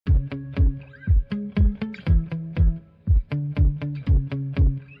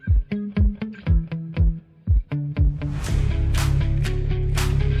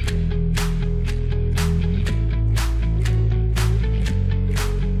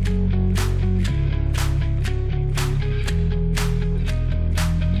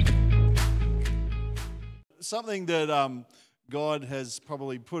something that God has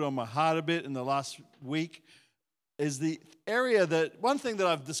probably put on my heart a bit in the last week is the area that, one thing that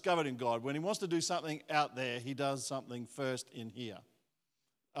I've discovered in God, when he wants to do something out there, he does something first in here.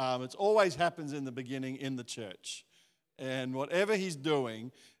 It always happens in the beginning in the church. And whatever he's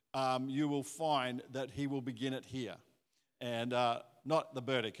doing, you will find that he will begin it here. And not the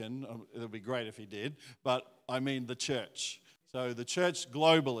Vatican, it would be great if he did, but I mean the church. So the church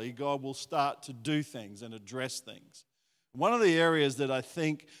globally, God will start to do things and address things. One of the areas that I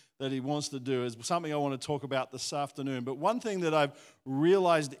think that he wants to do is something I want to talk about this afternoon. But one thing that I've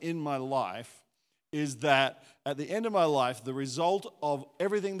realized in my life is that at the end of my life, the result of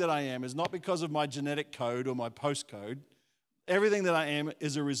everything that I am is not because of my genetic code or my postcode. Everything that I am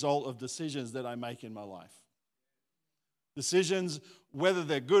is a result of decisions that I make in my life. Decisions, whether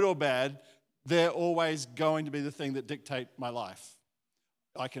they're good or bad, they're always going to be the thing that dictate my life.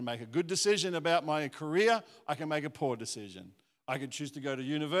 I can make a good decision about my career. I can make a poor decision. I can choose to go to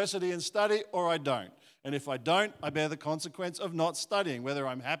university and study, or I don't. And if I don't, I bear the consequence of not studying. Whether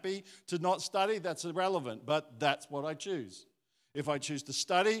I'm happy to not study, that's irrelevant, but that's what I choose. If I choose to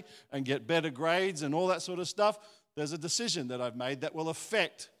study and get better grades and all that sort of stuff, there's a decision that I've made that will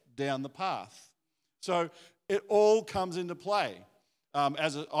affect down the path. So it all comes into play. I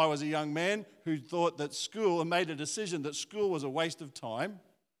was a young man who thought that school, and made a decision that school was a waste of time,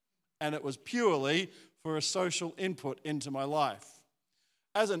 and it was purely for a social input into my life.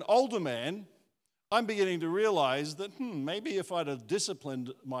 As an older man, I'm beginning to realize that maybe if I'd have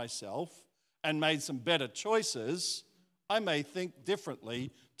disciplined myself and made some better choices, I may think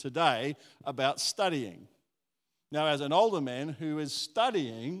differently today about studying. Now, as an older man who is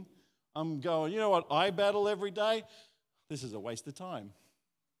studying, I'm going, you know what I battle every day? This is a waste of time.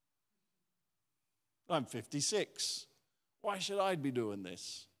 I'm 56. Why should I be doing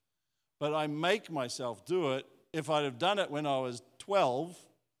this? But I make myself do it. If I'd have done it when I was 12,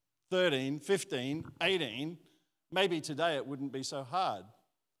 13, 15, 18, maybe today it wouldn't be so hard.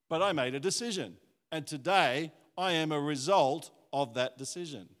 But I made a decision. And today I am a result of that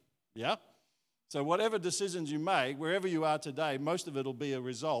decision. Yeah? So whatever decisions you make, wherever you are today, most of it will be a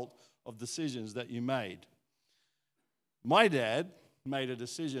result of decisions that you made. My dad made a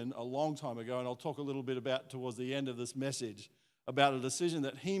decision a long time ago, and I'll talk a little bit about towards the end of this message, about a decision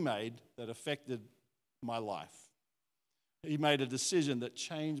that he made that affected my life. He made a decision that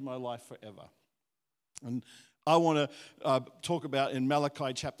changed my life forever. And I want to talk about in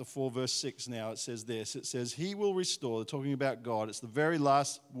Malachi chapter 4, verse 6 now. It says this. It says, he will restore, talking about God. It's the very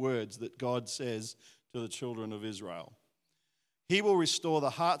last words that God says to the children of Israel. He will restore the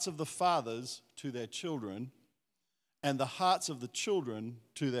hearts of the fathers to their children and the hearts of the children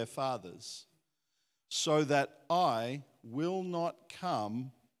to their fathers, so that I will not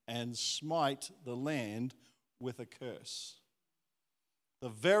come and smite the land with a curse. The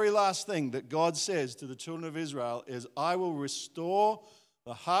very last thing that God says to the children of Israel is, I will restore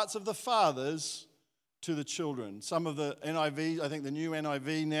the hearts of the fathers to the children. Some of the NIV, I think the new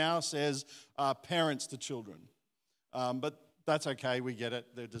NIV now says parents to children. But that's okay, we get it.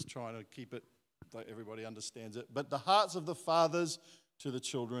 They're just trying to keep it so everybody understands it. But the hearts of the fathers to the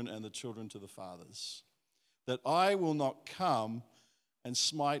children and the children to the fathers. That I will not come and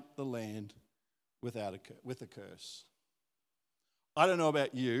smite the land with a curse. I don't know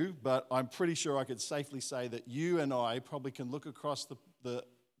about you, but I'm pretty sure I could safely say that you and I probably can look across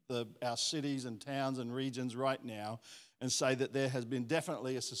our cities and towns and regions right now and say that there has been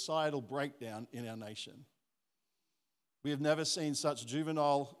definitely a societal breakdown in our nation. We have never seen such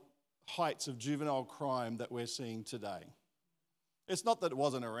heights of juvenile crime that we're seeing today. It's not that it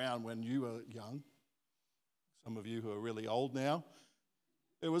wasn't around when you were young. Some of you who are really old now.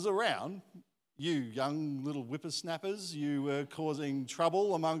 It was around. You young little whippersnappers, you were causing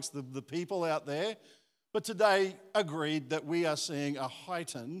trouble amongst the people out there. But today, agreed that we are seeing a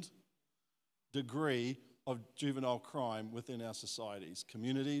heightened degree of juvenile crime within our societies,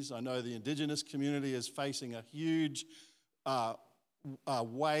 communities. I know the Indigenous community is facing a huge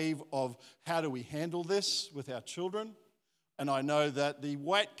wave of how do we handle this with our children. And I know that the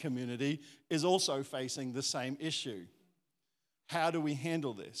white community is also facing the same issue. How do we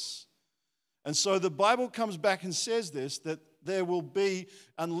handle this? And so the Bible comes back and says this, that there will be,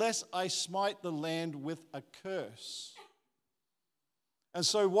 unless I smite the land with a curse. And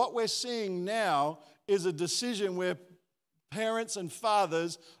so what we're seeing now is a decision where parents and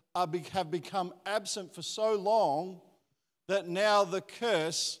fathers have become absent for so long that now the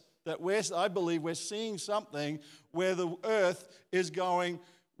curse that I believe we're seeing something where the earth is going,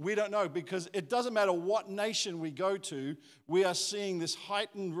 we don't know, because it doesn't matter what nation we go to, we are seeing this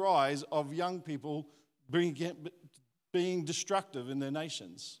heightened rise of young people being destructive in their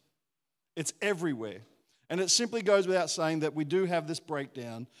nations. It's everywhere. And it simply goes without saying that we do have this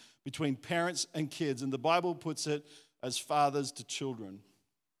breakdown between parents and kids. And the Bible puts it as fathers to children.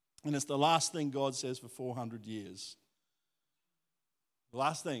 And it's the last thing God says for 400 years. The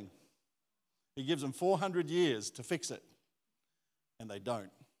last thing. He gives them 400 years to fix it. And they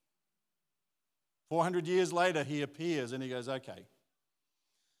don't. 400 years later, he appears and he goes, okay,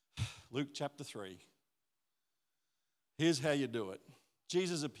 Luke chapter 3. Here's how you do it.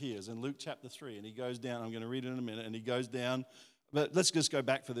 Jesus appears in Luke chapter 3 and he goes down. I'm going to read it in a minute. And he goes down. But let's just go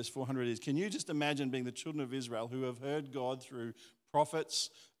back for this 400 years. Can you just imagine being the children of Israel who have heard God through prophets,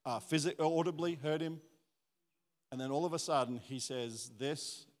 audibly heard him? And then all of a sudden he says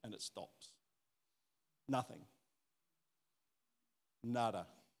this and it stops. Nothing. Nada.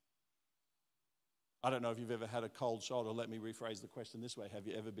 I don't know if you've ever had a cold shoulder. Let me rephrase the question this way. Have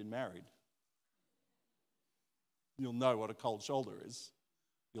you ever been married? You'll know what a cold shoulder is.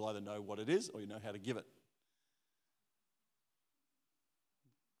 You'll either know what it is or you know how to give it.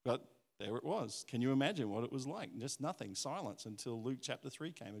 But there it was. Can you imagine what it was like? Just nothing, silence until Luke chapter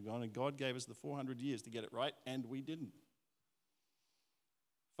 3 came and gone, and God gave us the 400 years to get it right, and we didn't.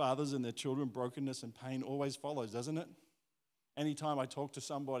 Fathers and their children, brokenness and pain always follows, doesn't it? Anytime I talk to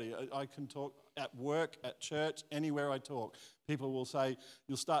somebody, I can talk at work, at church, anywhere I talk, people will say,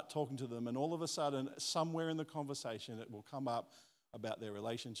 you'll start talking to them, and all of a sudden, somewhere in the conversation, it will come up about their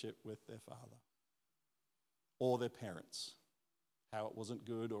relationship with their father or their parents, how it wasn't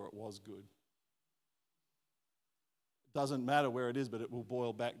good or it was good. It doesn't matter where it is, but it will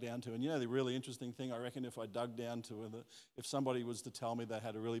boil back down to, and you know the really interesting thing, I reckon if I dug down to it, if somebody was to tell me they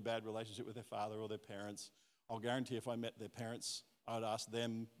had a really bad relationship with their father or their parents, I'll guarantee if I met their parents, I'd ask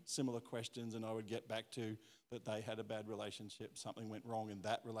them similar questions and I would get back to that they had a bad relationship, something went wrong in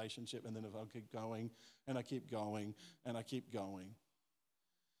that relationship, and then if I keep going and I keep going and I keep going.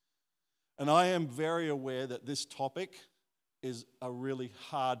 And I am very aware that this topic is a really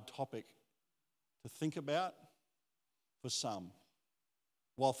hard topic to think about for some.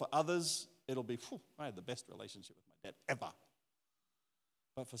 While for others, it'll be, I had the best relationship with my dad ever.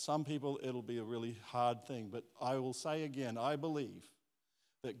 But for some people, it'll be a really hard thing. But I will say again, I believe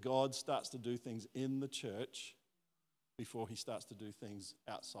that God starts to do things in the church before he starts to do things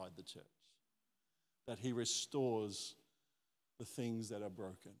outside the church. That he restores the things that are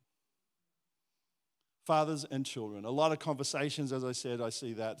broken. Fathers and children. A lot of conversations, as I said, I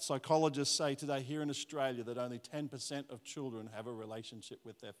see that. Psychologists say today here in Australia that only 10% of children have a relationship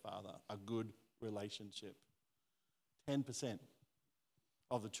with their father, a good relationship. 10%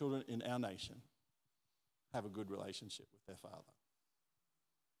 of the children in our nation have a good relationship with their father.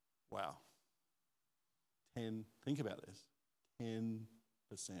 Wow. Think about this. 10%.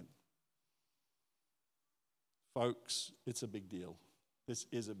 Folks, it's a big deal. This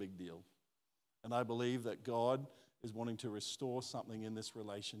is a big deal. And I believe that God is wanting to restore something in this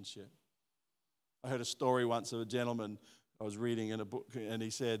relationship. I heard a story once of a gentleman I was reading in a book, and he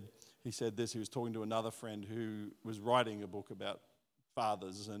said this. He was talking to another friend who was writing a book about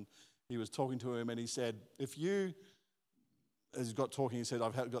fathers, and he was talking to him, and he said, as he got talking, he said,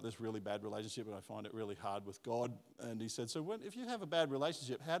 I've got this really bad relationship, and I find it really hard with God. And he said, so if you have a bad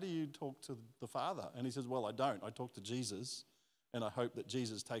relationship, how do you talk to the Father? And he says, well, I don't. I talk to Jesus, and I hope that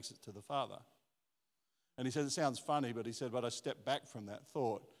Jesus takes it to the Father. And he said, it sounds funny, but he said, but I stepped back from that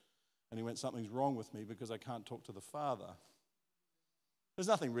thought. And he went, something's wrong with me because I can't talk to the Father. There's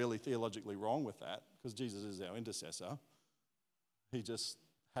nothing really theologically wrong with that because Jesus is our intercessor. He just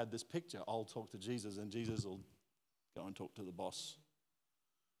had this picture, I'll talk to Jesus and Jesus will go and talk to the boss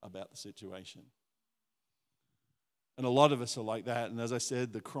about the situation. And a lot of us are like that. And as I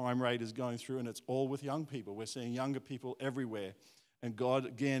said, the crime rate is going through and it's all with young people. We're seeing younger people everywhere. And God,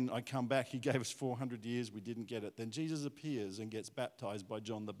 again, I come back, he gave us 400 years, we didn't get it. Then Jesus appears and gets baptized by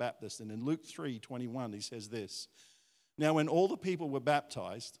John the Baptist. And in Luke 3:21, he says this, now when all the people were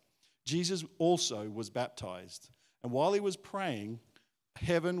baptized, Jesus also was baptized. And while he was praying,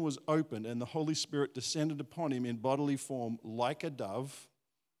 heaven was opened and the Holy Spirit descended upon him in bodily form like a dove.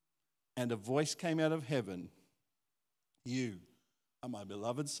 And a voice came out of heaven, you are my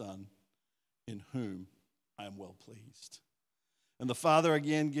beloved Son, in whom I am well pleased. And the Father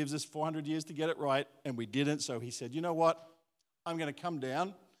again gives us 400 years to get it right, and we didn't. So he said, you know what? I'm going to come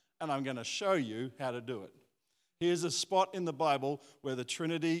down, and I'm going to show you how to do it. Here's a spot in the Bible where the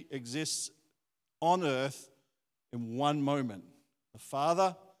Trinity exists on earth in one moment. The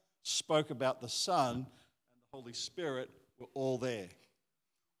Father spoke about the Son, and the Holy Spirit were all there.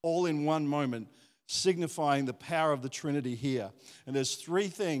 All in one moment. signifying the power of the Trinity here. And there's three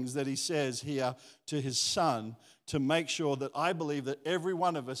things that he says here to his son to make sure that I believe that every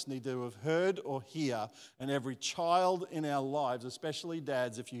one of us need to have heard or hear, and every child in our lives, especially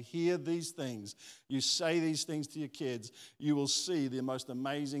dads, if you hear these things, you say these things to your kids, you will see the most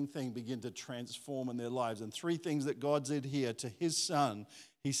amazing thing begin to transform in their lives. And three things that God did here to his son,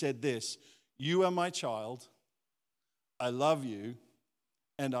 he said this: you are my child, I love you,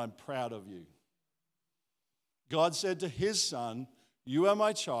 and I'm proud of you. God said to his son, you are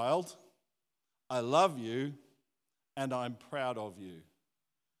my child, I love you, and I'm proud of you.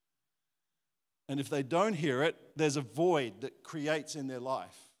 And if they don't hear it, there's a void that creates in their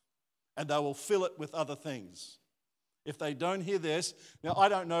life, and they will fill it with other things. If they don't hear this, now I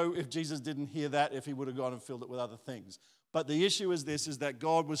don't know if Jesus didn't hear that, if he would have gone and filled it with other things. But the issue is this, is that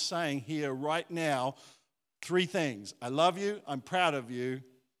God was saying here right now, three things: I love you, I'm proud of you,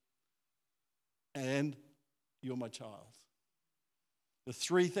 and you're my child. The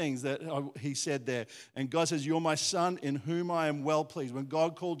three things that he said there. And God says, you're my son in whom I am well pleased. When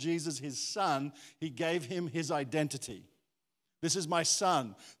God called Jesus his son, he gave him his identity. This is my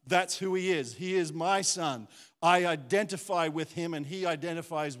son. That's who he is. He is my son. I identify with him and he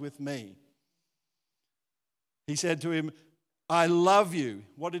identifies with me. He said to him, I love you.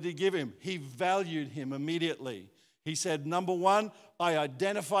 What did he give him? He valued him immediately. He said, number one, I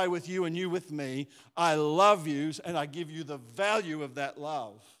identify with you and you with me. I love you and I give you the value of that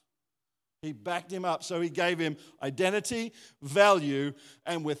love. He backed him up. So he gave him identity, value,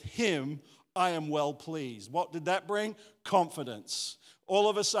 and with him, I am well pleased. What did that bring? Confidence. All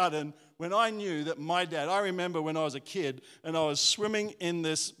of a sudden, when I knew that my dad, I remember when I was a kid and I was swimming in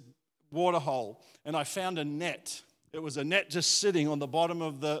this water hole and I found a net. It was a net just sitting on the bottom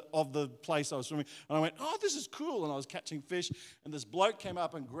of the place I was swimming. And I went, oh, this is cool. And I was catching fish. And this bloke came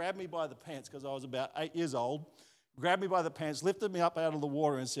up and grabbed me by the pants because I was about 8 years old. Grabbed me by the pants, lifted me up out of the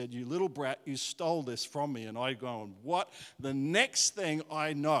water and said, you little brat, you stole this from me. And I go, what? The next thing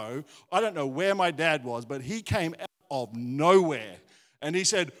I know, I don't know where my dad was, but he came out of nowhere. And he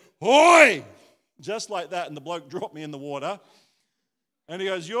said, "Oi!" Just like that. And the bloke dropped me in the water. And he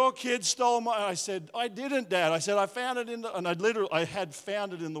goes, your kid stole my... I said, I didn't, Dad. I said, I found it in the... And I had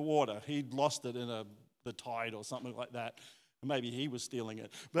found it in the water. He'd lost it in the tide or something like that. Maybe he was stealing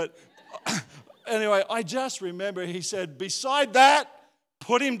it. But anyway, I just remember he said, beside that,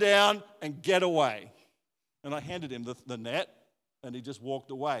 put him down and get away. And I handed him the net, and he just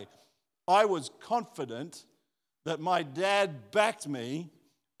walked away. I was confident that my dad backed me,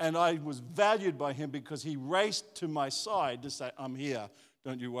 and I was valued by him because he raced to my side to say, I'm here.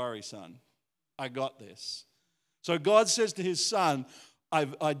 Don't you worry, son. I got this. So God says to his son, I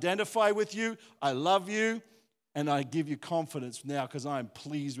identify with you, I love you, and I give you confidence now because I'm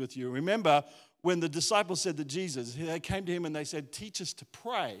pleased with you. Remember, when the disciples said to Jesus, they came to him and they said, teach us to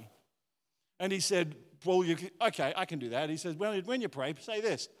pray. And he said, well, okay, I can do that. He says, when you pray, say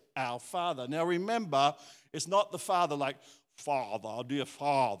this, our Father. Now remember, it's not the Father like, Father, dear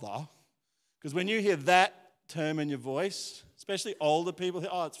Father. Because when you hear that term in your voice, especially older people,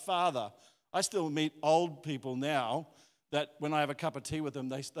 oh, it's Father. I still meet old people now that when I have a cup of tea with them,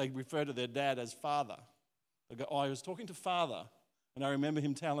 they refer to their dad as Father. They go, oh, I was talking to Father, and I remember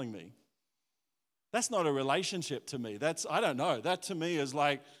him telling me. That's not a relationship to me. I don't know. That to me is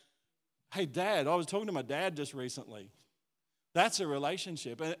like, hey, Dad, I was talking to my dad just recently. That's a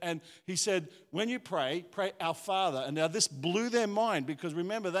relationship. And he said, when you pray our Father. And now this blew their mind because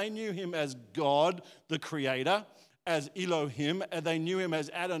remember, they knew him as God, the Creator, as Elohim, and they knew him as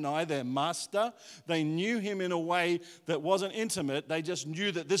Adonai, their master. They knew him in a way that wasn't intimate. They just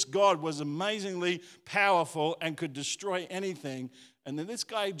knew that this God was amazingly powerful and could destroy anything. And then this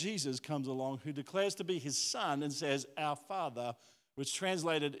guy, Jesus, comes along who declares to be his son and says, our Father, which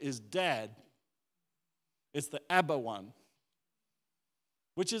translated is Dad. It's the Abba one.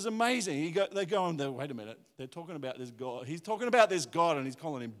 Which is amazing. They go on there, wait a minute, they're talking about this God. He's talking about this God and he's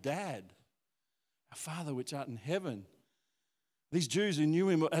calling him Dad. Our Father which art in heaven. These Jews who knew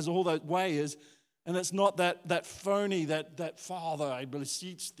him as all that way is, and it's not that phony, that Father, I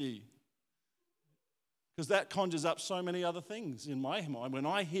beseech thee. Because that conjures up so many other things in my mind. When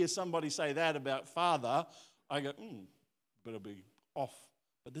I hear somebody say that about Father, I go, better be off.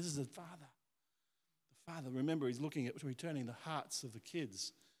 But this is a Father. Father, remember, he's looking at returning the hearts of the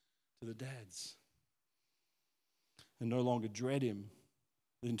kids to the dads and no longer dread him.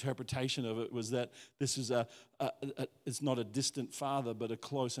 The interpretation of it was that this is it's not a distant father, but a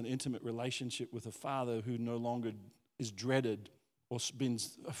close and intimate relationship with a father who no longer is dreaded or been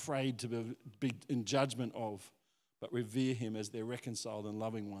afraid to be in judgment of, but revere him as their reconciled and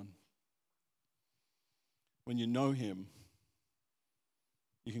loving one. When you know him,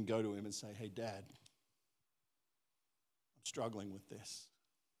 you can go to him and say, hey, Dad, I'm struggling with this.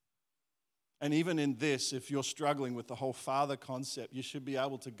 And even in this, if you're struggling with the whole father concept, you should be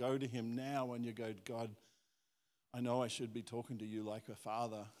able to go to him now and you go, God, I know I should be talking to you like a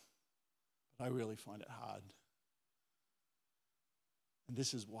father, but I really find it hard. And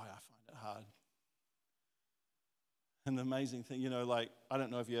this is why I find it hard. And the amazing thing, like, I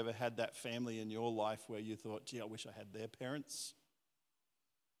don't know if you ever had that family in your life where you thought, gee, I wish I had their parents.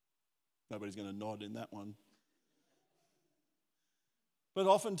 Nobody's going to nod in that one. But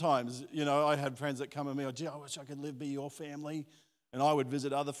oftentimes, I had friends that come to me, gee, I wish I could be your family. And I would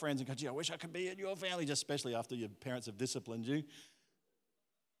visit other friends and go, gee, I wish I could be in your family, just especially after your parents have disciplined you.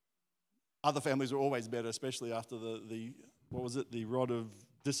 Other families are always better, especially after the rod of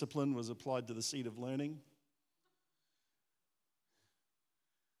discipline was applied to the seed of learning.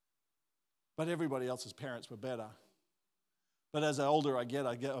 But everybody else's parents were better. But as older I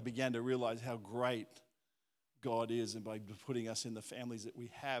began to realize how great God is, and by putting us in the families that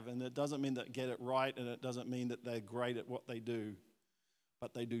we have. And it doesn't mean that get it right, and it doesn't mean that they're great at what they do,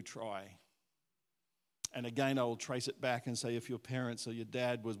 but they do try. And again, I will trace it back and say, if your parents or your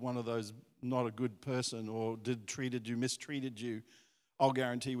dad was one of those not a good person or mistreated you, I'll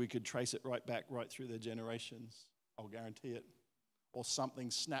guarantee we could trace it right through their generations. I'll guarantee it. Or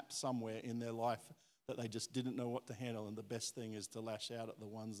something snapped somewhere in their life that they just didn't know what to handle, and the best thing is to lash out at the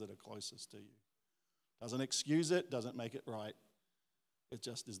ones that are closest to you. Doesn't excuse it, doesn't make it right. It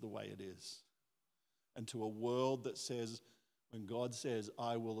just is the way it is. And to a world that says, when God says,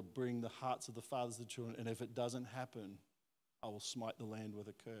 I will bring the hearts of the fathers to the children, and if it doesn't happen, I will smite the land with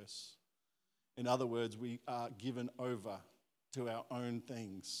a curse. In other words, we are given over to our own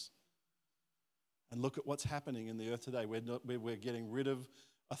things. And look at what's happening in the earth today. We're getting rid of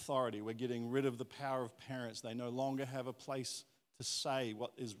authority. We're getting rid of the power of parents. They no longer have a place to say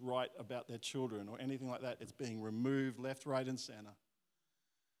what is right about their children or anything like that. It's being removed left, right, and center.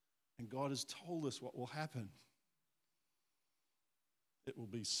 And God has told us what will happen. It will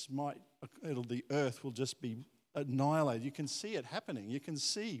be the earth will just be annihilated. You can see it happening. You can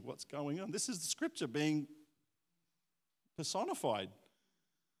see what's going on. This is the scripture being personified.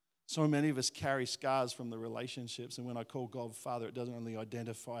 So many of us carry scars from the relationships, and when I call God Father, it doesn't only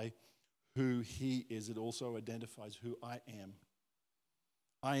identify who He is, it also identifies who I am.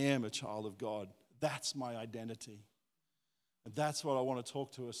 I am a child of God. That's my identity. And that's what I want to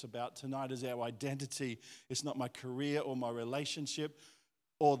talk to us about tonight, is our identity. It's not my career or my relationship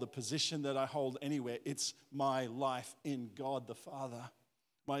or the position that I hold anywhere. It's my life in God the Father.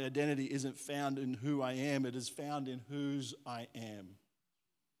 My identity isn't found in who I am. It is found in whose I am.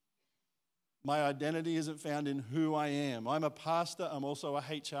 My identity isn't found in who I am. I'm a pastor. I'm also a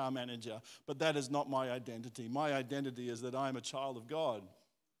HR manager. But that is not my identity. My identity is that I'm a child of God.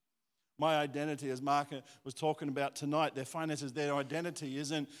 My identity, as Mark was talking about tonight, their finances, their identity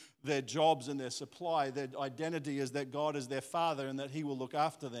isn't their jobs and their supply. Their identity is that God is their Father and that He will look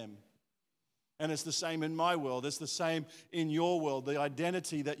after them. And it's the same in my world. It's the same in your world. The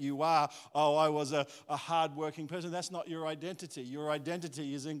identity that you are, I was a hard-working person. That's not your identity. Your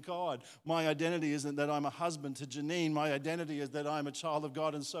identity is in God. My identity isn't that I'm a husband to Janine. My identity is that I'm a child of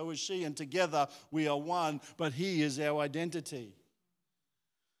God, and so is she. And together we are one, but He is our identity.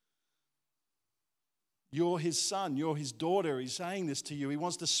 You're His son. You're His daughter. He's saying this to you. He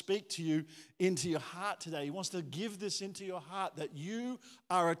wants to speak to you into your heart today. He wants to give this into your heart, that you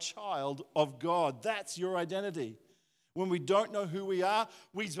are a child of God. That's your identity. When we don't know who we are,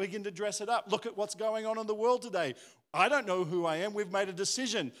 we begin to dress it up. Look at what's going on in the world today. I don't know who I am. We've made a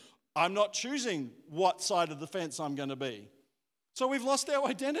decision. I'm not choosing what side of the fence I'm going to be. So we've lost our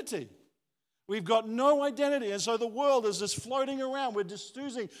identity. We've got no identity, and so the world is just floating around. We're just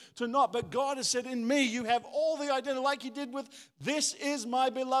choosing to not. But God has said, in me, you have all the identity, like He did with, this is my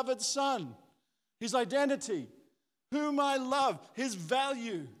beloved Son. His identity, whom I love, His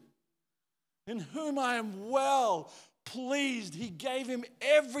value, in whom I am well pleased. He gave Him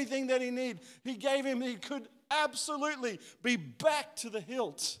everything that He needed. He could absolutely be back to the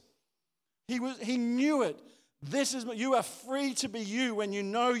hilt. He knew it. You are free to be you when you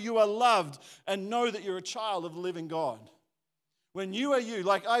know you are loved and know that you're a child of the living God. When you are you,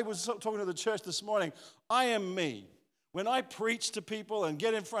 like I was talking to the church this morning, I am me. When I preach to people and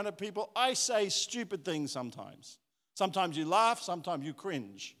get in front of people, I say stupid things sometimes. Sometimes you laugh, sometimes you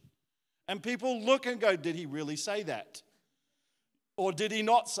cringe. And people look and go, did he really say that? Or did he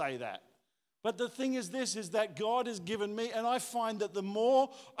not say that? But the thing is this, is that God has given me, and I find that the more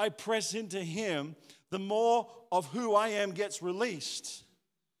I press into Him, the more of who I am gets released.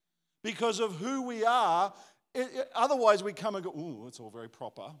 because of who we are. Otherwise, we come and go, oh, it's all very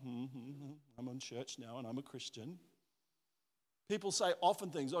proper. I'm in church now and I'm a Christian. People say often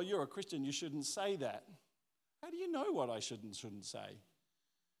things, oh, you're a Christian, you shouldn't say that. How do you know what I should and shouldn't say?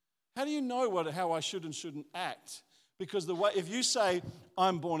 How do you know how I should and shouldn't act? Because if you say,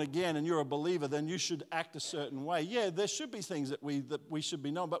 I'm born again and you're a believer, then you should act a certain way. Yeah, there should be things that we should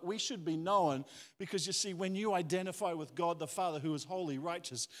be known, but we should be known because, you see, when you identify with God the Father, who is holy,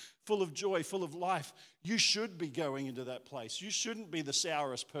 righteous, full of joy, full of life, you should be going into that place. You shouldn't be the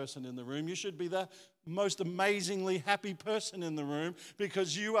sourest person in the room. You should be the most amazingly happy person in the room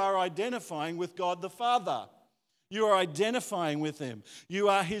because you are identifying with God the Father. You are identifying with him. You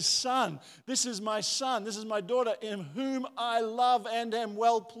are his son. This is my son. This is my daughter in whom I love and am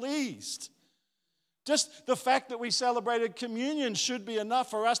well pleased. Just the fact that we celebrated communion should be enough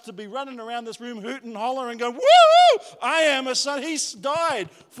for us to be running around this room hooting and hollering and going, woo, I am a son. He died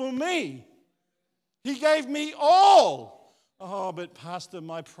for me. He gave me all. Oh, but Pastor,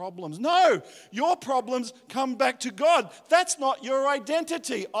 my problems. No, your problems come back to God. That's not your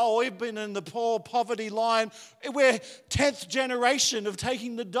identity. Oh, we've been in the poor poverty line. We're 10th generation of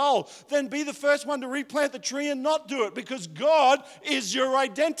taking the dole. Then be the first one to replant the tree and not do it because God is your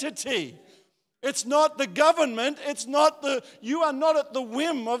identity. It's not the government. You are not at the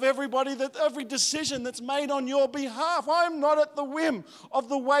whim of everybody, every decision that's made on your behalf. I'm not at the whim of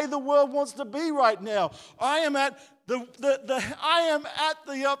the way the world wants to be right now. I am at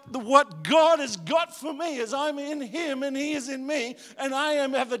what God has got for me as I'm in him and he is in me, and I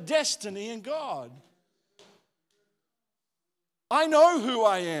have a destiny in God. I know who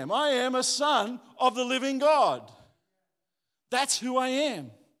I am. I am a son of the living God. That's who I am.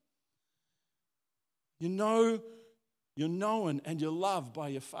 You know, you're known and you're loved by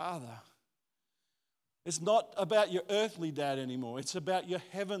your Father. It's not about your earthly dad anymore. It's about your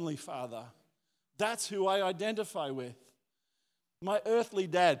heavenly Father. That's who I identify with. My earthly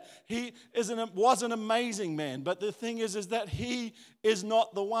dad, he was an amazing man, but the thing is that he is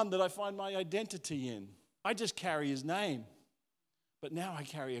not the one that I find my identity in. I just carry his name, but now I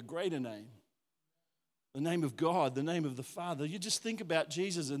carry a greater name. The name of God, the name of the Father. You just think about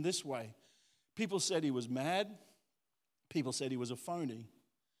Jesus in this way. People said he was mad. People said he was a phony.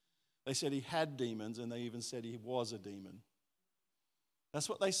 They said he had demons, and they even said he was a demon. That's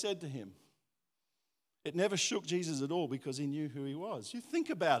what they said to him. It never shook Jesus at all because he knew who he was. You think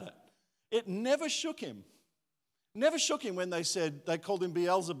about it. It never shook him. Never shook him when they called him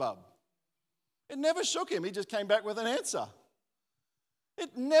Beelzebub. It never shook him. He just came back with an answer.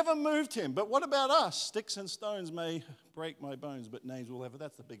 It never moved him. But what about us? Sticks and stones may break my bones, but names will ever.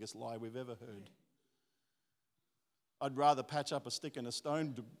 That's the biggest lie we've ever heard. I'd rather patch up a stick and a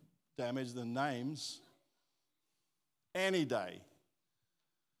stone damage than names. Any day.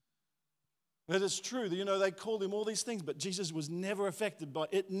 But it's true. They called him all these things, but Jesus was never affected by it.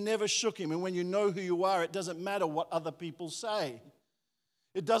 It never shook him. And when you know who you are, it doesn't matter what other people say.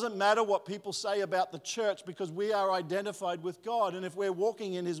 It doesn't matter what people say about the church because we are identified with God. And if we're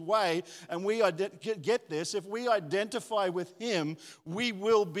walking in his way and get this, if we identify with him, we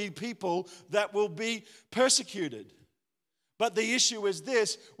will be people that will be persecuted. But the issue is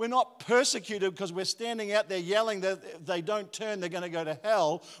this, we're not persecuted because we're standing out there yelling that if they don't turn, they're going to go to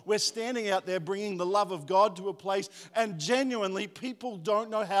hell. We're standing out there bringing the love of God to a place, and genuinely people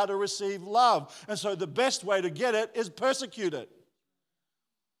don't know how to receive love. And so the best way to get it is persecute it.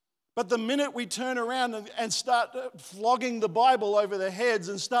 But the minute we turn around and start flogging the Bible over their heads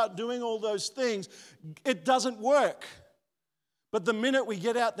and start doing all those things, it doesn't work. But the minute we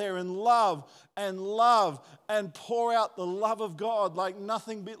get out there and love and pour out the love of God like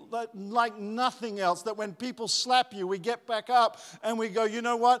nothing else, that when people slap you, we get back up and we go, you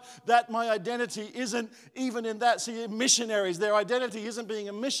know what? That my identity isn't even in that. See, missionaries, their identity isn't being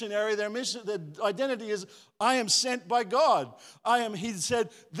a missionary. Their identity is, I am sent by God. He said,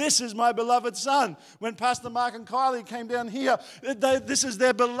 this is my beloved son. When Pastor Mark and Kylie came down here, this is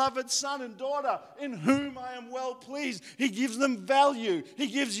their beloved son and daughter in whom I am well pleased. He gives them value. He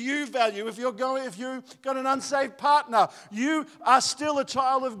gives you value. If you've got an unsaved partner, you are still a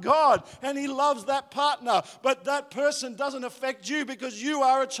child of God, and he loves that partner. But that person doesn't affect you because you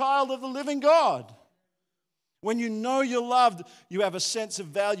are a child of the living God. When you know you're loved, you have a sense of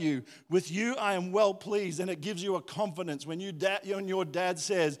value. With you, I am well pleased, and it gives you a confidence. When your dad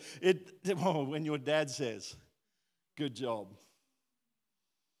says, good job.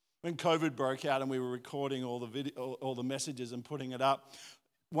 When COVID broke out and we were recording all the messages and putting it up,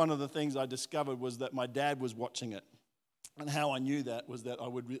 one of the things I discovered was that my dad was watching it. And how I knew that was that I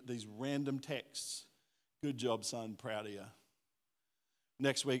would read these random texts. Good job, son, proud of you.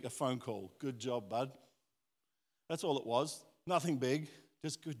 Next week, a phone call. Good job, bud. That's all it was. Nothing big,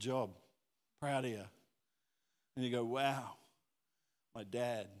 just good job. Proud of you. And you go, wow, my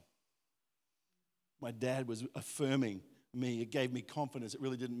dad was affirming me. It gave me confidence. It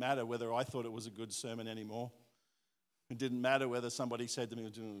really didn't matter whether I thought it was a good sermon anymore. It didn't matter whether somebody said to me,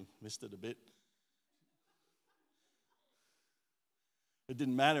 missed it a bit. It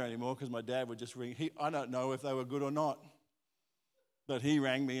didn't matter anymore because my dad would just ring. I don't know if they were good or not, but he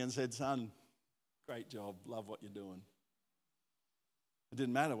rang me and said, son, great job, love what you're doing. It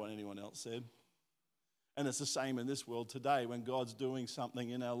didn't matter what anyone else said. And it's the same in this world today when God's doing something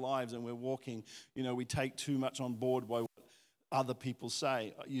in our lives and we're walking, we take too much on board by what other people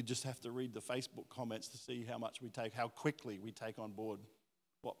say. You just have to read the Facebook comments to see how quickly we take on board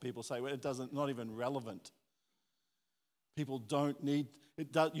what people say. Well, not even relevant. People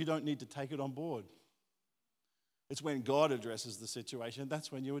you don't need to take it on board. It's when God addresses the situation,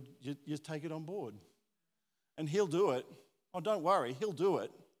 that's when you take it on board. And he'll do it. Oh, don't worry, he'll do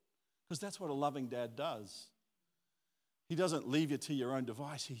it. Because that's what a loving dad does. He doesn't leave you to your own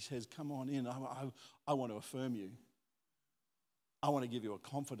device. He says, come on in, I want to affirm you. I want to give you a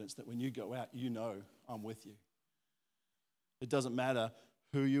confidence that when you go out, I'm with you. It doesn't matter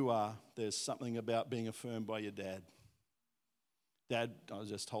who you are, there's something about being affirmed by your dad. Dad, I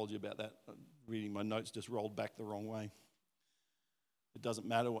just told you about that. Reading my notes just rolled back the wrong way. It doesn't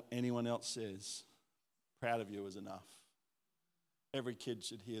matter what anyone else says. Proud of you is enough. Every kid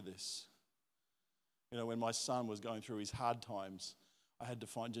should hear this. When my son was going through his hard times, I had to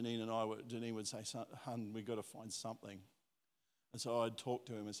find Janine would say, "Hun, we've got to find something." And so I'd talk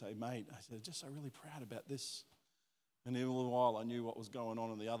to him and say, "Mate," I said, "just so really proud about this." And in a little while, I knew what was going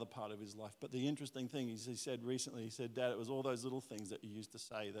on in the other part of his life. But the interesting thing is, he said recently, "Dad, it was all those little things that you used to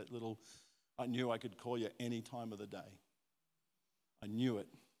say, I knew I could call you any time of the day. I knew it."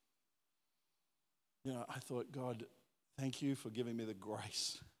 I thought, God, thank you for giving me the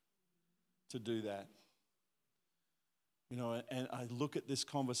grace to do that. And I look at this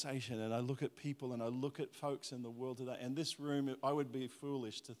conversation and I look at people and I look at folks in the world today. And this room, I would be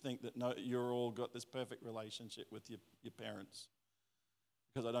foolish to think that no, you're all got this perfect relationship with your parents.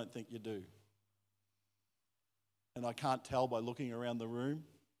 Because I don't think you do. And I can't tell by looking around the room.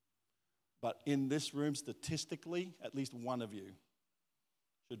 But in this room, statistically, at least one of you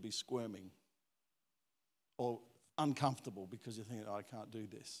should be squirming or uncomfortable because you're thinking, I can't do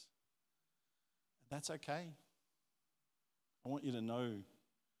this. That's okay. I want you to know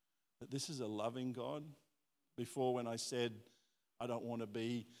that this is a loving God. Before, when I said, I don't want to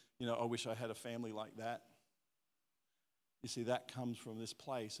be, I wish I had a family like that. You see, that comes from this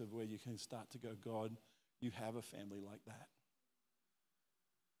place of where you can start to go, God, you have a family like that.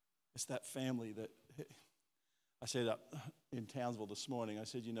 It's that family that, I said up in Townsville this morning, I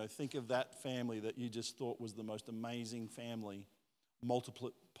said, think of that family that you just thought was the most amazing family,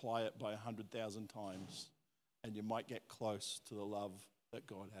 multiply it by 100,000 times. And you might get close to the love that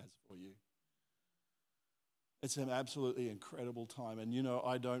God has for you. It's an absolutely incredible time. And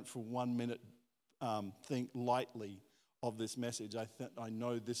I don't for 1 minute think lightly of this message. I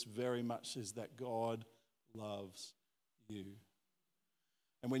know this very much is that God loves you.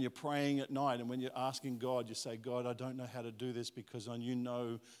 And when you're praying at night and when you're asking God, you say, God, I don't know how to do this because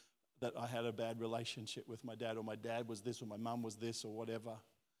that I had a bad relationship with my dad, or my dad was this, or my mum was this, or whatever.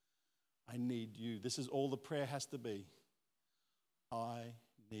 I need you. This is all the prayer has to be. I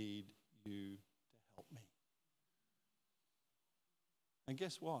need you to help me. And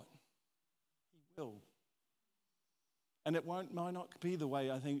guess what? He will. And it might not be the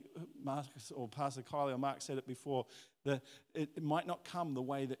way I think Marcus or Pastor Kylie or Mark said it before, that it might not come the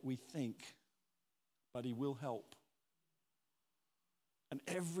way that we think, but he will help. And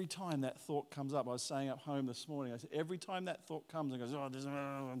every time that thought comes up, I was saying up home this morning, I said, every time that thought comes and goes,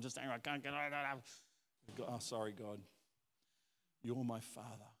 I'm just angry, I can't get out of that. Oh, sorry, God. You're my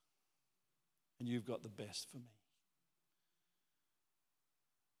Father. And you've got the best for me.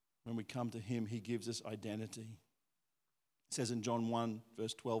 When we come to him, he gives us identity. It says in John 1,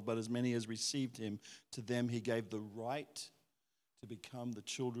 verse 12, but as many as received him, to them he gave the right to become the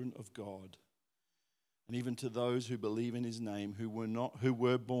children of God. And even to those who believe in his name, who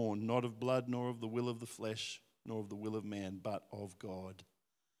were born not of blood, nor of the will of the flesh, nor of the will of man, but of God.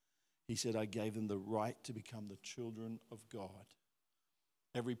 He said, I gave them the right to become the children of God.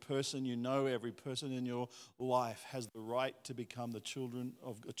 Every person you know, every person in your life has the right to become the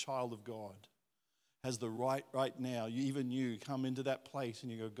a child of God. Has the right now. Even you come into that place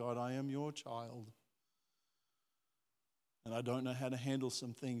and you go, God, I am your child. And I don't know how to handle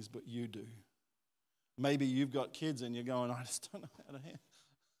some things, but you do. Maybe you've got kids and you're going, I just don't know how to handle.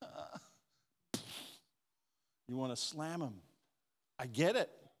 You want to slam them. I get it.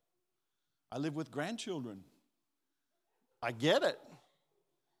 I live with grandchildren. I get it.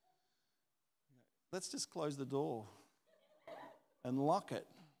 Let's just close the door and lock it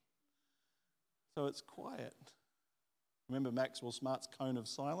so it's quiet. Remember Maxwell Smart's cone of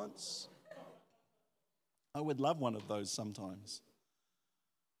silence? I would love one of those sometimes.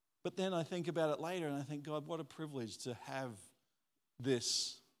 But then I think about it later and I think, God, what a privilege to have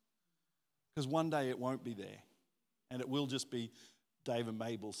this. Because one day it won't be there. And it will just be Dave and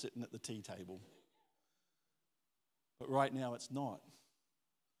Mabel sitting at the tea table. But right now it's not.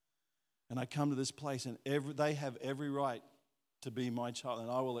 And I come to this place and they have every right to be my child. And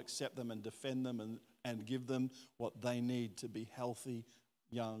I will accept them and defend them and give them what they need to be healthy,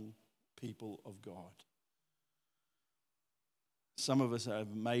 young people of God. Some of us have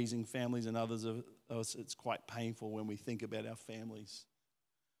amazing families and others of us, it's quite painful when we think about our families.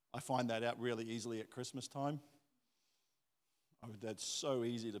 I find that out really easily at Christmas time. That's so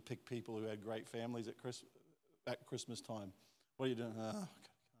easy to pick people who had great families at Christmas time. What are you doing? Oh,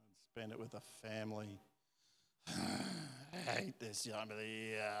 spend it with a family. I hate this time of the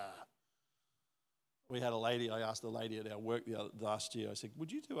year. We had a lady, I asked a lady at our work last year, I said,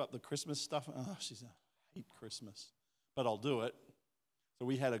 would you do up the Christmas stuff? Oh, she said, I hate Christmas, but I'll do it. So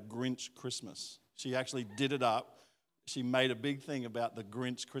we had a Grinch Christmas. She actually did it up. She made a big thing about the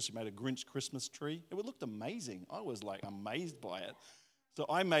Grinch Christmas. She made a Grinch Christmas tree. It looked amazing. I was like amazed by it. So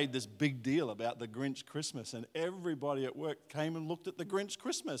I made this big deal about the Grinch Christmas, and everybody at work came and looked at the Grinch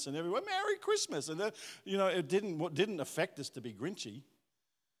Christmas, and everyone, Merry Christmas. And it didn't affect us to be Grinchy.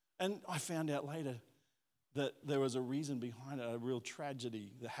 And I found out later that there was a reason behind it, a real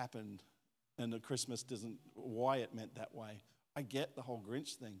tragedy that happened, and the Christmas doesn't, why it meant that way. I get the whole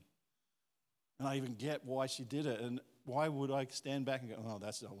Grinch thing, and I even get why she did it, and why would I stand back and go, oh,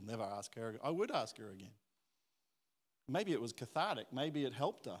 I'll never ask her again. I would ask her again. Maybe it was cathartic. Maybe it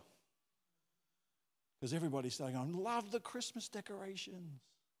helped her. Because everybody started going, love the Christmas decorations.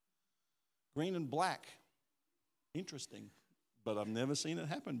 Green and black. Interesting. But I've never seen it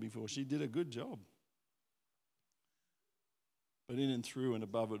happen before. She did a good job. But in and through and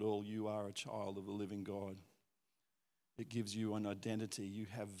above it all, you are a child of the living God. It gives you an identity. You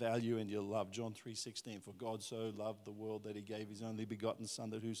have value and you're loved. John 3:16, for God so loved the world that he gave his only begotten Son,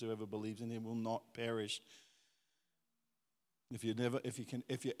 that whosoever believes in him will not perish. If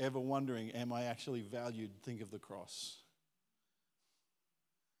you're ever wondering, am I actually valued, think of the cross.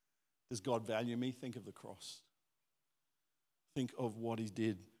 Does God value me? Think of the cross. Think of what he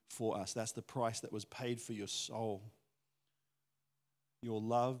did for us. That's the price that was paid for your soul. You're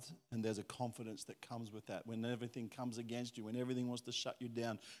loved, and there's a confidence that comes with that. When everything comes against you, when everything wants to shut you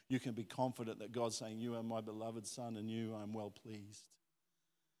down, you can be confident that God's saying, you are my beloved Son, and you I'm well pleased.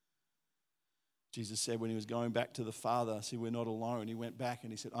 Jesus said when he was going back to the Father, see, we're not alone. He went back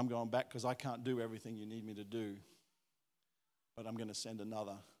and he said, I'm going back because I can't do everything you need me to do. But I'm going to send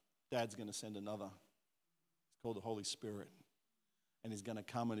another. Dad's going to send another. It's called the Holy Spirit. And he's going to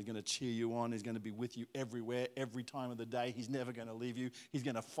come and he's going to cheer you on. He's going to be with you everywhere, every time of the day. He's never going to leave you. He's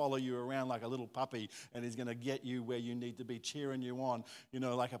going to follow you around like a little puppy, and he's going to get you where you need to be, cheering you on. You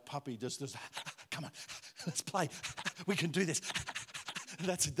know, like a puppy just come on, let's play. We can do this.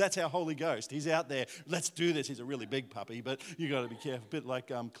 That's our Holy Ghost. He's out there. Let's do this. He's a really big puppy, but you got to be careful. A bit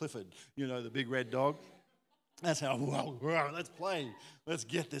like Clifford, you know, the big red dog. That's how, let's play. Let's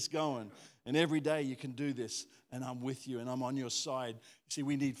get this going. And every day you can do this, and I'm with you, and I'm on your side. See,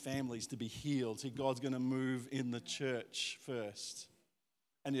 we need families to be healed. See, God's going to move in the church first.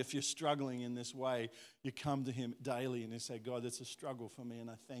 And if you're struggling in this way, you come to him daily and you say, God, it's a struggle for me,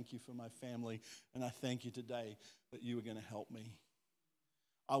 and I thank you for my family, and I thank you today that you are going to help me.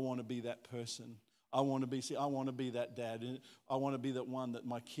 I want to be that person. I want to be that dad. I want to be that one that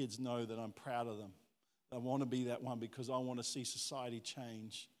my kids know that I'm proud of them. I want to be that one because I want to see society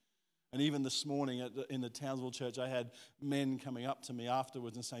change. And even this morning in the Townsville church, I had men coming up to me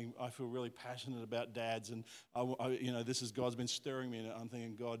afterwards and saying, I feel really passionate about dads, and this is God's been stirring me, and I'm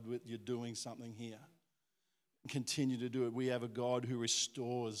thinking, God, you're doing something here. Continue to do it. We have a God who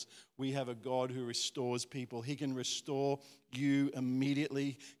restores. We have a God who restores people. He can restore you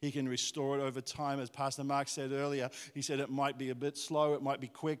immediately. He can restore it over time. As Pastor Mark said earlier, he said it might be a bit slow, it might be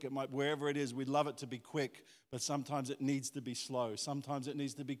quick, wherever it is, we'd love it to be quick, but sometimes it needs to be slow. Sometimes it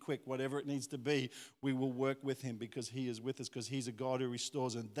needs to be quick. Whatever it needs to be, we will work with him because he is with us, because he's a God who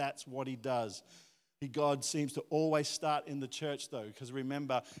restores, and that's what he does. God seems to always start in the church, though, because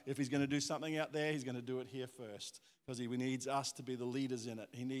remember, if he's going to do something out there, he's going to do it here first, because he needs us to be the leaders in it.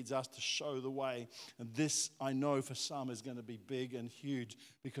 He needs us to show the way. And this, I know for some, is going to be big and huge,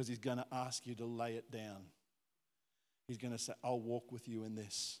 because he's going to ask you to lay it down. He's going to say, I'll walk with you in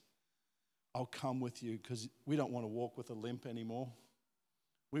this. I'll come with you, because we don't want to walk with a limp anymore.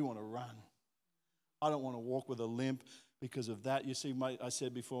 We want to run. I don't want to walk with a limp because of that. You see, I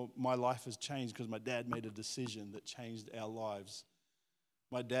said before, my life has changed because my dad made a decision that changed our lives.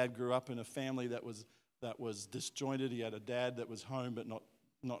 My dad grew up in a family that was disjointed. He had a dad that was home but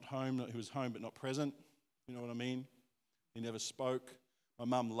not home. He was home but not present. You know what I mean? He never spoke. My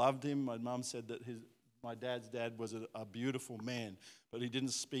mum loved him. My mum said that my dad's dad was a beautiful man, but he didn't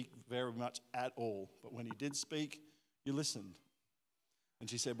speak very much at all. But when he did speak, you listened. And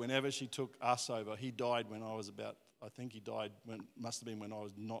she said whenever she took us over, he died when I was about, I think he died must have been when I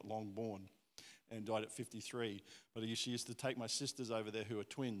was not long born, and died at 53. But she used to take my sisters over there who are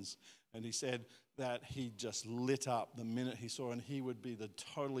twins, and he said that he just lit up the minute he saw, and he would be the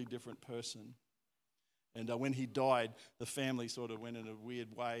totally different person. And when he died, the family sort of went in a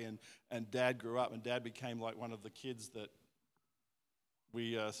weird way, and Dad grew up, and Dad became like one of the kids that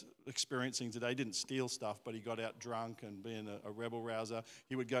we are experiencing today. He didn't steal stuff, but he got out drunk and being a rebel rouser.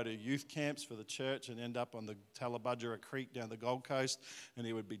 He would go to youth camps for the church and end up on the Tallabudgera Creek down the Gold Coast, and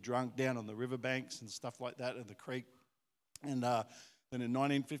he would be drunk down on the riverbanks and stuff like that in the creek. And then in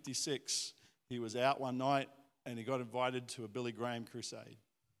 1956, he was out one night, and he got invited to a Billy Graham crusade,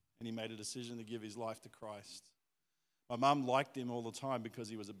 and he made a decision to give his life to Christ. My mum liked him all the time because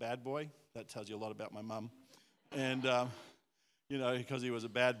he was a bad boy. That tells you a lot about my mum. And because he was a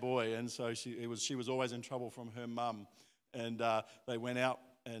bad boy, and so she was always in trouble from her mum, and they went out,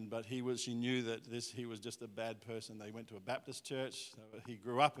 but she knew that he was just a bad person. They went to a Baptist church. So he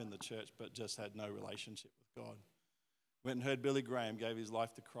grew up in the church, but just had no relationship with God. Went and heard Billy Graham, gave his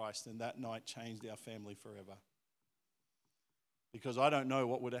life to Christ, and that night changed our family forever. Because I don't know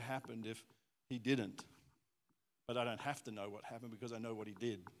what would have happened if he didn't, but I don't have to know what happened because I know what he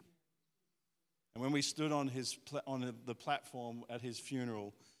did. And when we stood on the platform at his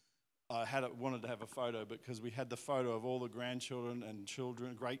funeral, I wanted to have a photo because we had the photo of all the grandchildren and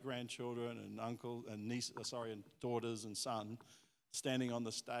children, great-grandchildren and uncles and nieces, and daughters and son standing on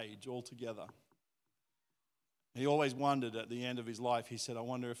the stage all together. He always wondered at the end of his life, he said, I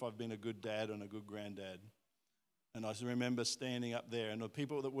wonder if I've been a good dad and a good granddad. And I remember standing up there, and the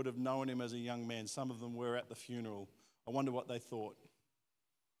people that would have known him as a young man, some of them were at the funeral. I wonder what they thought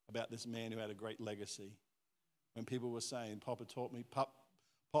about this man who had a great legacy. When people were saying, Pop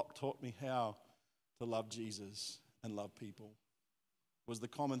taught me how to love Jesus and love people. Was the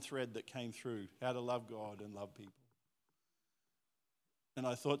common thread that came through, how to love God and love people. And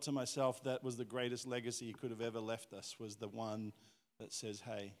I thought to myself, that was the greatest legacy he could have ever left us, was the one that says,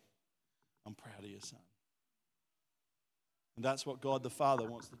 hey, I'm proud of your son. And that's what God the Father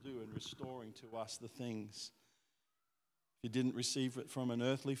wants to do in restoring to us the things. If you didn't receive it from an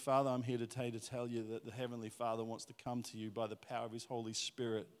earthly father, I'm here today to tell you that the Heavenly Father wants to come to you by the power of His Holy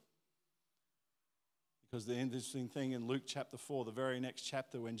Spirit. Because the interesting thing in Luke chapter 4, the very next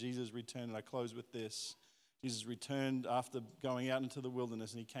chapter when Jesus returned, and I close with this, Jesus returned after going out into the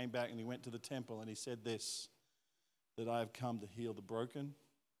wilderness, and He came back and He went to the temple and He said this, that I have come to heal the brokenhearted.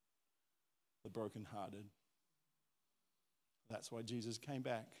 That's why Jesus came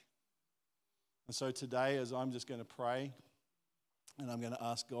back. And so today, as I'm just going to pray, and I'm going to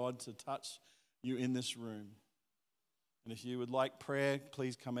ask God to touch you in this room. And if you would like prayer,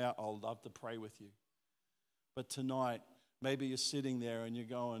 please come out. I'll love to pray with you. But tonight, maybe you're sitting there and you're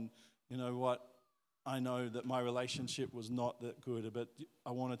going, you know what? I know that my relationship was not that good, but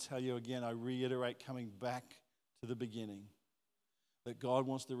I want to tell you again, I reiterate coming back to the beginning, that God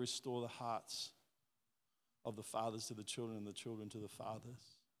wants to restore the hearts of the fathers to the children and the children to the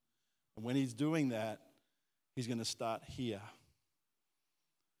fathers. And when He's doing that, He's going to start here.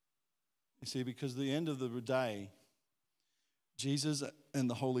 You see, because at the end of the day, Jesus and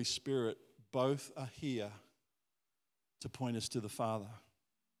the Holy Spirit both are here to point us to the Father.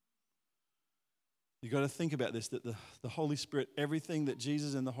 You've got to think about this, that the Holy Spirit, everything that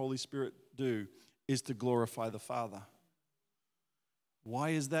Jesus and the Holy Spirit do is to glorify the Father. Why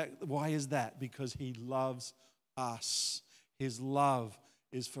is that? Why is that? Because He loves us. His love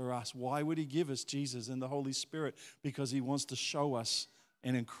is for us. Why would He give us Jesus and the Holy Spirit? Because He wants to show us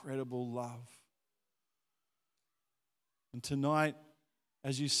an incredible love. And tonight,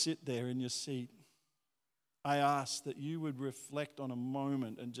 as you sit there in your seat, I ask that you would reflect on a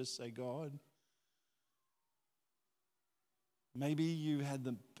moment and just say, God, maybe you had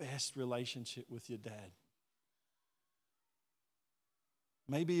the best relationship with your dad.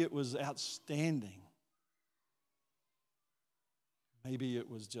 Maybe it was outstanding. Maybe it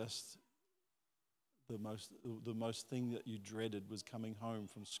was just the most thing that you dreaded was coming home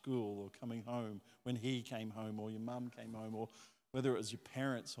from school, or coming home when he came home, or your mum came home, or whether it was your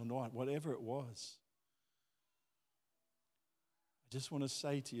parents or not, whatever it was. I just want to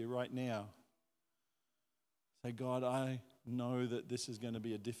say to you right now, say, God, I know that this is going to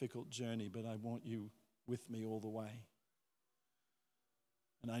be a difficult journey, but I want you with me all the way.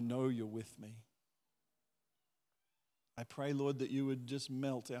 And I know you're with me. I pray, Lord, that you would just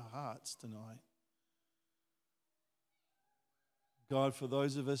melt our hearts tonight. God, for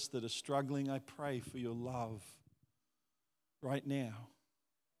those of us that are struggling, I pray for your love right now.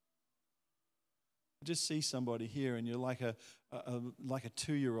 I just see somebody here, and you're like a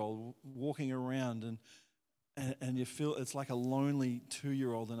 2-year-old walking around, and you feel it's like a lonely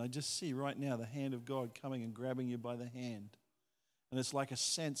 2-year-old. And I just see right now the hand of God coming and grabbing you by the hand. And it's like a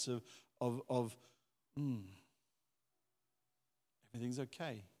sense of everything's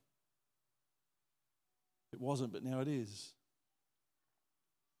okay. It wasn't, but now it is.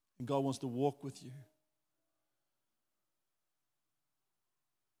 And God wants to walk with you.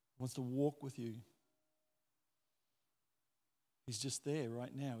 He wants to walk with you. He's just there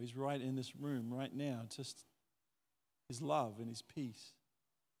right now. He's right in this room right now. Just his love and his peace.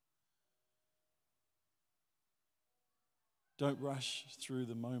 Don't rush through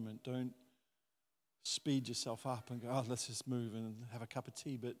the moment. Don't speed yourself up and go, oh, let's just move and have a cup of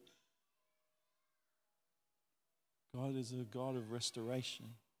tea. But God is a God of restoration.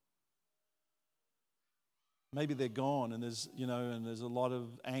 Maybe they're gone, and there's a lot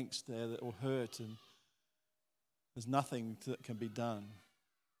of angst there or hurt, and there's nothing that can be done.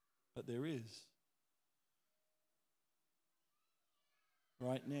 But there is.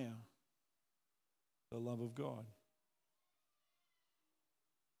 Right now, the love of God.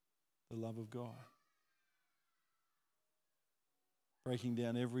 The love of God. Breaking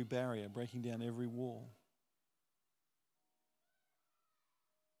down every barrier, breaking down every wall.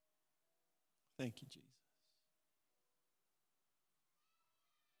 Thank you, Jesus.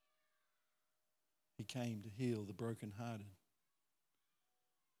 He came to heal the brokenhearted.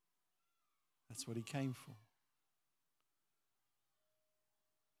 That's what he came for.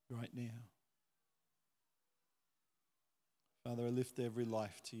 Right now. Father, I lift every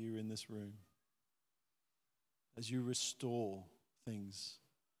life to you in this room. As you restore things.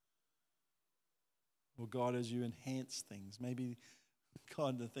 Or God, as you enhance things. Maybe,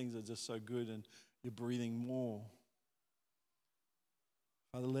 God, the things are just so good and you're breathing more.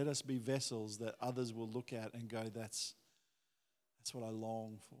 Father, let us be vessels that others will look at and go, that's what I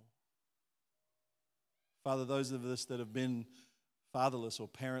long for. Father, those of us that have been fatherless or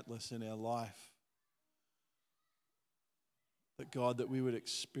parentless in our life, that God, that we would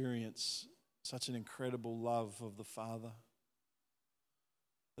experience such an incredible love of the Father.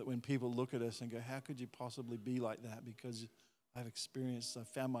 That when people look at us and go, how could you possibly be like that? Because I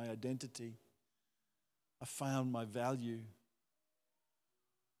found my identity. I found my value.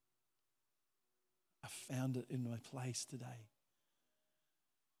 I found it in my place today.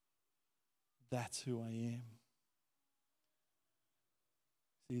 That's who I am.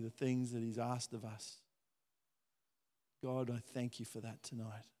 See, the things that he's asked of us. God, I thank you for that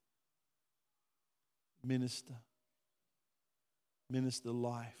tonight. Minister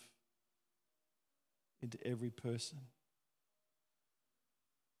life into every person.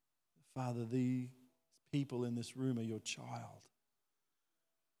 Father, these people in this room are your child.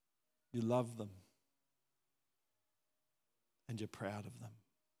 You love them. And you're proud of them.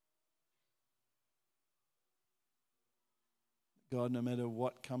 God, no matter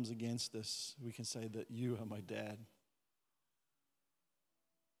what comes against us, we can say that you are my dad.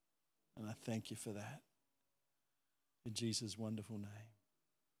 And I thank you for that. In Jesus' wonderful name.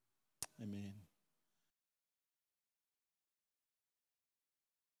 Amen.